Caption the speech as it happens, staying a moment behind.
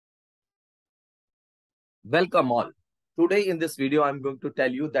Welcome all. Today in this video, I'm going to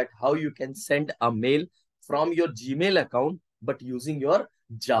tell you that how you can send a mail from your Gmail account, but using your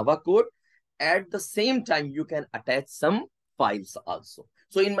Java code. At the same time, you can attach some files also.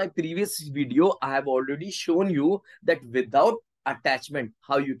 So in my previous video, I have already shown you that without attachment,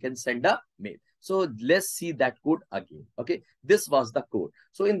 how you can send a mail. So let's see that code again. Okay, this was the code.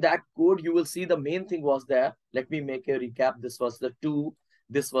 So in that code, you will see the main thing was there. Let me make a recap. This was the to,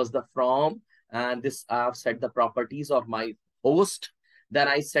 this was the from, and this I've set the properties of my host. Then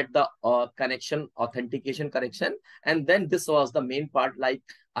I set the connection, authentication connection. And then this was the main part, like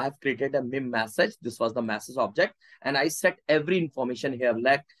I have created a mem message. This was the message object. And I set every information here,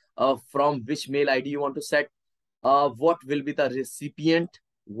 like from which mail ID you want to set, what will be the recipient,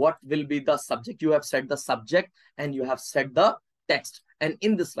 what will be the subject. You have set the subject and you have set the text. And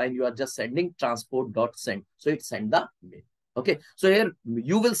in this line, you are just sending transport.send. So it send the mail. Okay. So here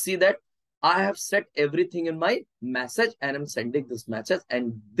you will see that I have set everything in my message and I'm sending this message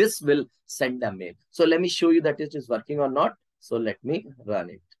and this will send the mail. So let me show you that it is working or not. So let me run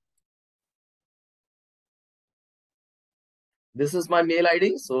it. This is my mail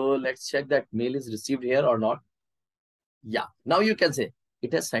ID. So let's check that mail is received here or not. Yeah, now you can say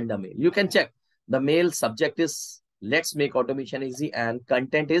it has sent a mail. You can check the mail subject is let's make automation easy and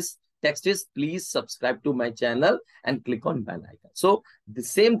content is text is please subscribe to my channel and click on bell icon. So the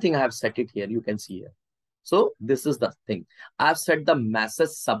same thing I have set it here. You can see here. So this is the thing. I've set the message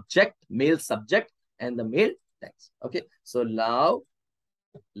subject, mail subject and the mail text. Okay. So now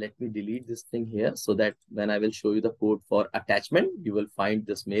let me delete this thing here so that when I will show you the code for attachment, you will find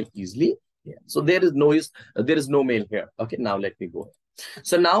this mail easily. Yeah. So there is no mail here. Okay. Now let me go.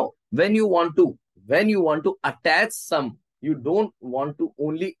 So now when you want to attach some, you don't want to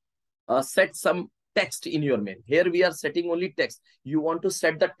only set some text in your mail. Here we are setting only text. You want to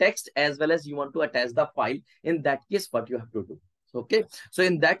set the text as well as you want to attach the file. In that case, what you have to do? Okay. So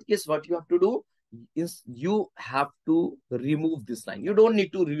in that case, what you have to do is you have to remove this line. You don't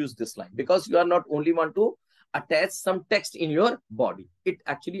need to reuse this line because you are not only want to attach some text in your body. It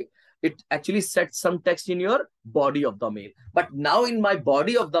actually sets some text in your body of the mail. But now in my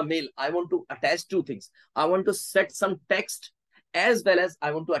body of the mail, I want to attach two things. I want to set some text as well as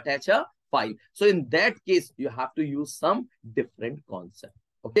I want to attach a file. So in that case, you have to use some different concept.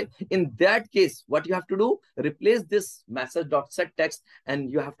 Okay. In that case, what you have to do, replace this message.setText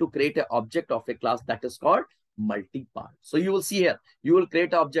and you have to create an object of a class that is called multipart. So you will see here, you will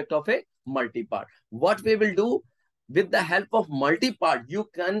create an object of a multipart. What we will do, with the help of multipart, you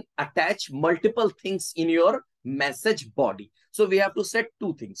can attach multiple things in your message body. So we have to set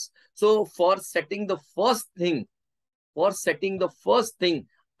two things. So for setting the first thing,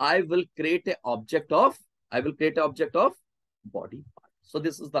 I will create an object of body part. So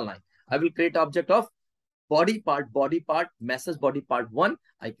this is the line. I will create object of body part, message body part 1.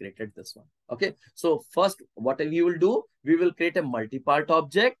 I created this one. Okay. So first, what we will do, we will create a multi-part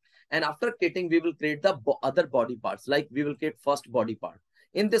object. And after creating, we will create the other body parts. Like we will create first body part.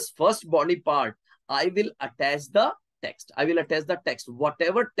 In this first body part, I will attach the text.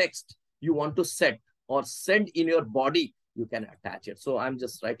 Whatever text you want to set or send in your body, you can attach it. So I'm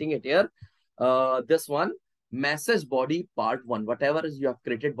just writing it here. This one, message body part 1, whatever is you have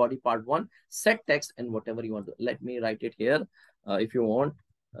created body part 1, set text and whatever you want to. Let me write it here. If you want,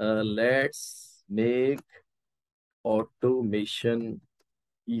 let's make automation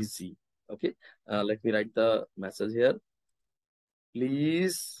easy. Okay. Let me write the message here.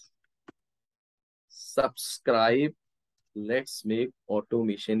 Please subscribe. Let's make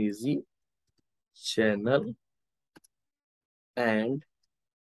automation easy channel and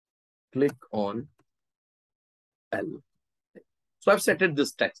click on L. So I've set it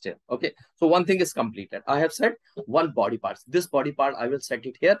this text here. Okay. So one thing is completed. I have set one body part. This body part, I will set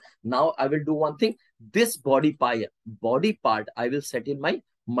it here. Now I will do one thing. This body part I will set in my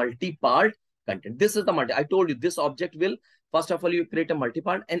multi-part content. This is the multi. I told you this object will, first of all, you create a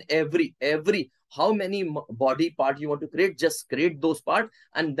multi-part and every how many body part you want to create, just create those parts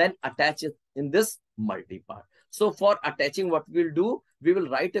and then attach it in this multi-part. So for attaching, what we'll do, we will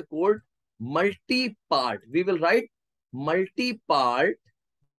write a code multi-part. We will write multi-part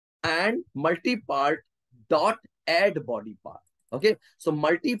and multi-part dot add body part. Okay. So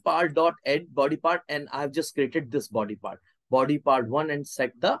multi-part dot add body part, and I've just created this body part 1 and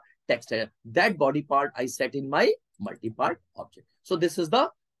set the text. That body part I set in my multi-part object. So this is the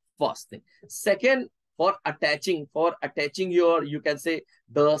first thing. Second, for attaching your, you can say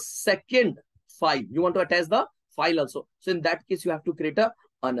the second file, you want to attach the file also. So in that case, you have to create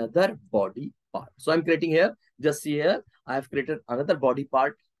another body part. So I'm creating here, just see here, I have created another body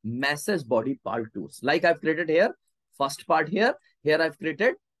part message body part 2. Like I've created here, first part here. Here I've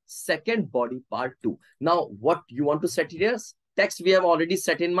created second body part 2. Now, what you want to set here? Text we have already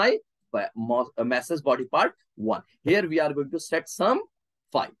set in my message body part 1. Here we are going to set some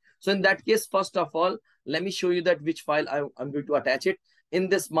file. So in that case, first of all, let me show you that which file I'm going to attach it. In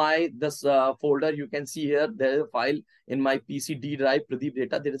this folder, you can see here, there is a file in my PC D drive, Pradeep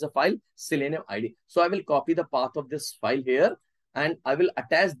data. There is a file, Selenium ID. So I will copy the path of this file here and I will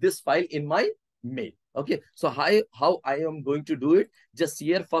attach this file in my mail. Okay. So how I am going to do it? Just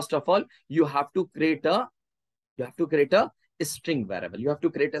here, first of all, you have to create a string variable. You have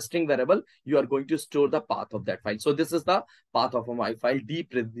to create a string variable. You are going to store the path of that file. So this is the path of my file, D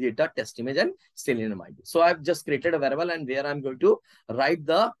data test image and Selenium ID. So I've just created a variable and where I'm going to write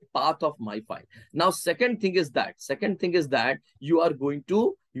the path of my file. Now, second thing is that you are going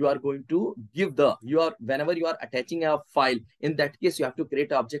to give whenever you are attaching a file, in that case, you have to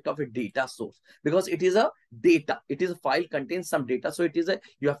create an object of a data source, because it is a file contains some data. So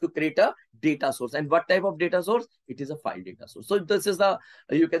you have to create a data source. And what type of data source? It is a file data source. So this is the,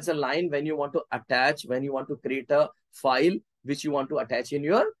 you can say, line when you want to create a file which you want to attach in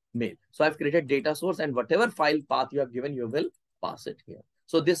your mail. So I've created data source, and whatever file path you have given, you will pass it here.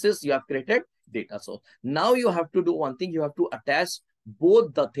 So this is, you have created data source. Now you have to do one thing. You have to attach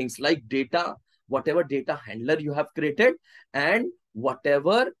both the things, like data, whatever data handler you have created, and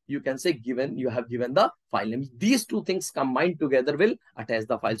whatever you can say you have given the file name. These two things combined together will attach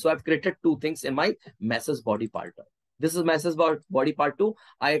the file. So I've created two things in my message body part. This is message body part 2.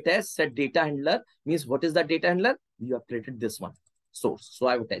 I attach set data handler, means what is the data handler? You have created this one, source. So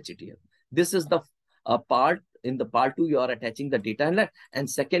I will attach it here. This is the part. In the part 2, you are attaching the data handler. And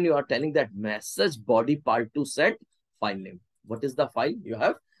second, you are telling that message body part 2 set file name. What is the file you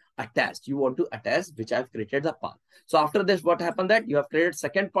have attached? You want to attach, which I have created the path. So after this, what happened that you have created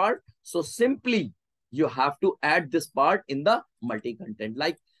second part. So simply you have to add this part in the multi-content.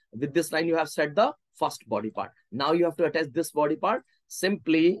 Like with this line, you have set the first body part. Now you have to attach this body part.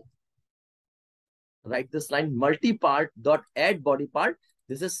 Simply write this line, multi-part dot add body part.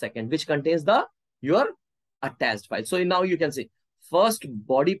 This is second, which contains your attached file. So now you can see first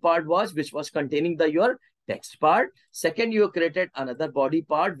body part which was containing your text part. Second, you created another body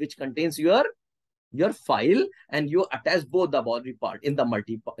part which contains your file, and you attach both the body part in the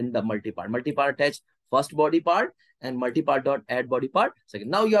multi-part attached first body part and multi-part dot add body part second.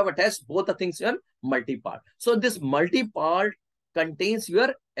 Now you have attached both the things in multi-part. So this multi-part contains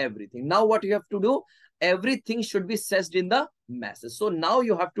your everything. Now what you have to do, everything should be set in the message. So now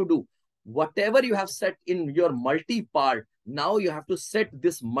you have to do whatever you have set in your multi-part. Now you have to set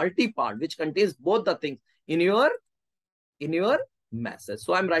this multi-part which contains both the things in your message.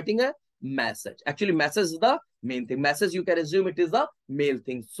 So I'm writing a message. Actually, message is the main thing. Message, you can assume it is the mail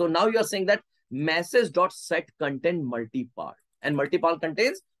thing. So now you are saying that message dot set content multi-part, and multi-part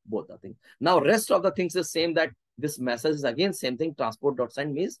contains both the things. Now rest of the things is same, that this message is again same thing. Transport dot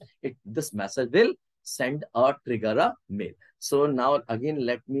send means this message will send or trigger a mail. So now again,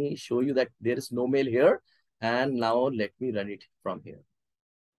 let me show you that there is no mail here. And now let me run it from here.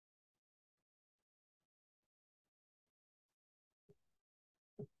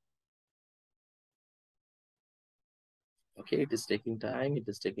 Okay, it is taking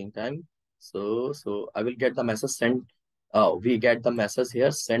time. So I will get the message sent. We get the message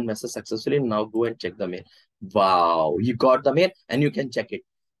here, send message successfully. Now go and check the mail. Wow, you got the mail and you can check it.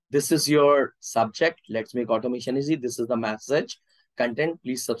 This is your subject. Let's make automation easy. This is the message content.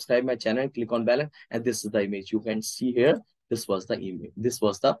 Please subscribe my channel, click on bell, and this is the image. You can see here. This was the image. This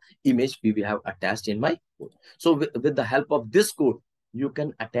was the image we have attached in my code. So with the help of this code, you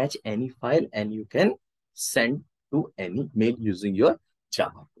can attach any file and you can send to any mail using your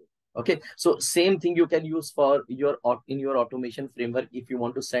Java code. Okay, so same thing you can use for your automation framework if you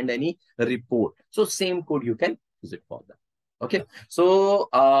want to send any report. So same code you can use it for that. Okay, so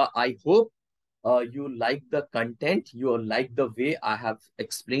I hope you like the content, you like the way I have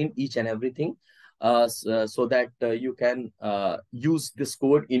explained each and everything, so that you can use this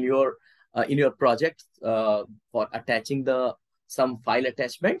code in your project for attaching some file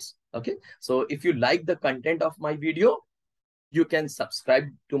attachments. Okay, so if you like the content of my video, you can subscribe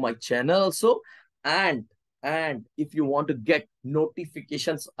to my channel also, and if you want to get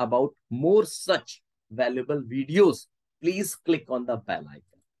notifications about more such valuable videos, please click on the bell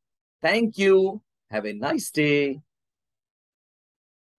icon. Thank you. Have a nice day.